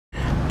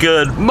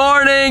Good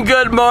morning,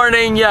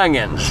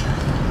 youngins.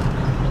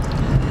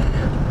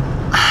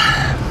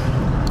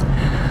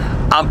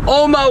 I'm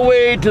on my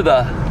way to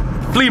the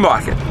flea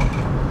market.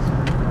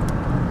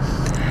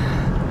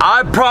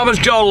 I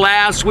promised y'all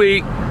last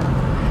week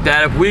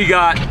that if we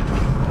got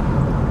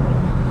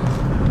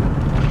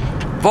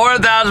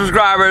 400,000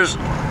 subscribers,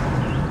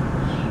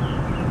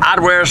 I'd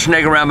wear a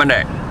snake around my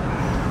neck.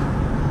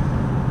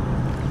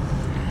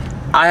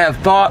 I have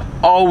thought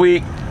all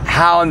week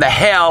how in the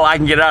hell I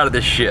can get out of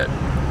this shit.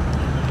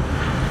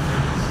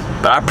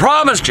 But I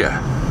promised you.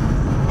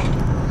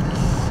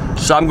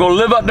 So I'm gonna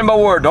live up to my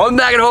word. The only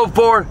thing I can hope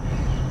for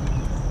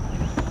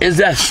is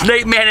that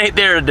Snake Man ain't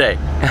there today.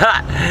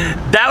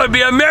 That would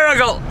be a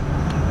miracle.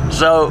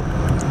 So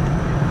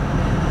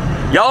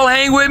y'all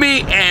hang with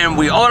me and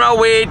we on our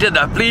way to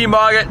the flea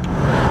market.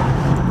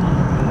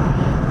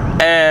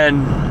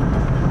 And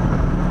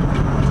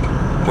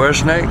where's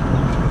Snake?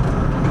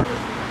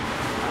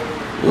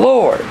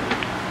 Lord.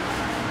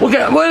 What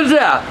is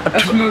that? A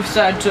smooth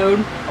side toad.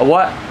 A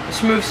what? A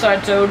smooth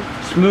side toad.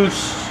 Smooth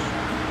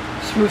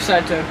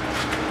side toad.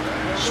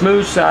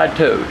 Smooth side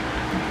toad.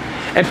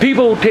 And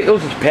people take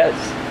those as pets.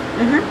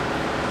 Mm-hmm.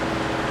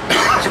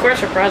 It's quite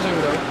surprising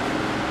though.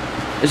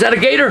 Is that a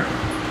gator?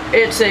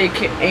 It's a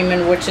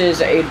caiman, which is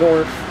a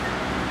dwarf.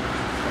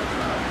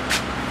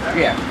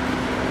 Yeah.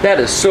 That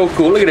is so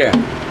cool. Look at that.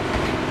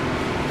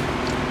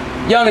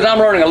 Youngins, I'm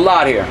learning a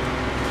lot here.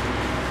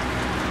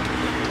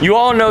 You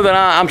all know that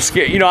I'm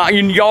scared. You know,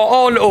 y'all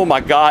all know, oh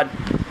my God.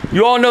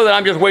 You all know that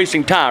I'm just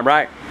wasting time,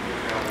 right?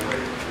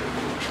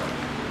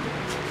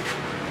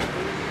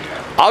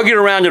 I'll get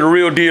around to the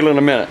real deal in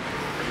a minute.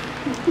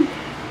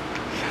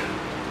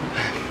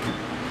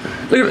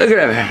 Look at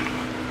that, man.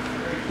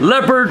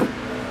 Leopard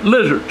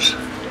lizards.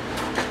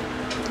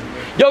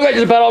 Y'all got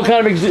just about all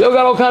kind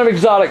of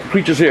exotic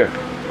creatures here.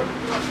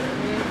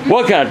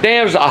 What kind of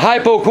damn, a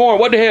hypocorn?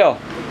 What the hell?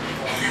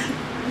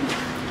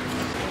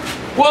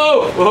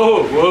 Whoa,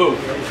 whoa, whoa.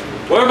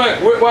 Where am I?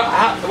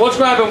 What's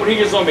gonna happen when he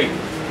gets on me?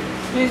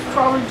 He's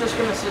probably just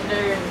gonna sit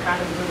there and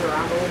kind of move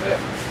around a little bit.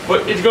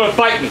 But it's gonna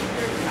fight me.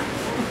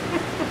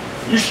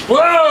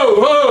 Whoa,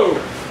 whoa.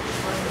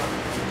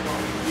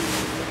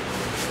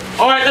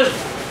 All right,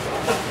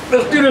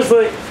 let's do this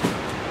thing.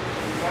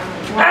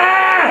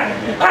 Ah!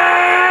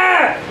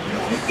 Ah!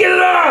 Get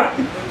it off!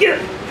 Get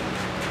it!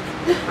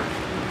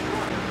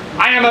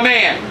 I am a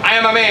man. I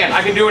am a man.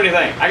 I can do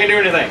anything. I can do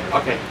anything.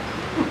 Okay.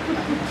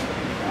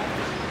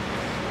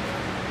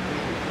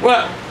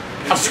 What?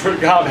 I swear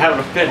to God, I'm having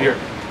a fit here.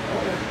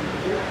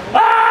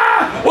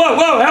 Ah! Whoa,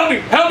 whoa, help me,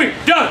 help me.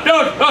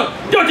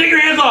 Don't take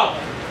your hands off.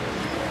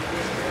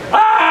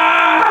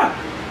 Ah!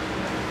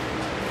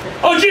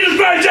 Oh, Jesus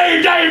Christ,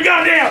 you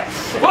goddamn.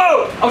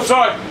 Whoa, I'm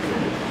sorry.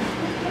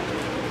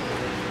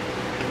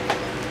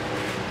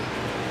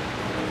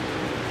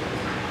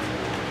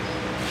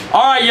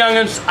 All right,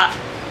 youngins.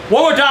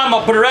 One more time,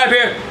 I'll put it right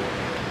here.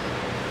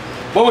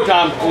 One more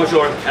time, one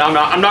short. And I'm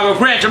not gonna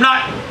cringe, I'm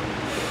not.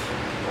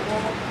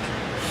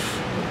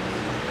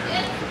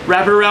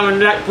 Wrap it around my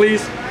neck,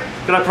 please.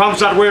 Can I promise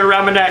not to wear it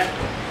around my neck?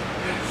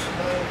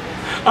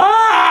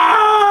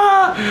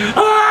 Ah!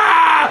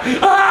 Ah!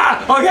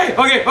 Ah! Okay.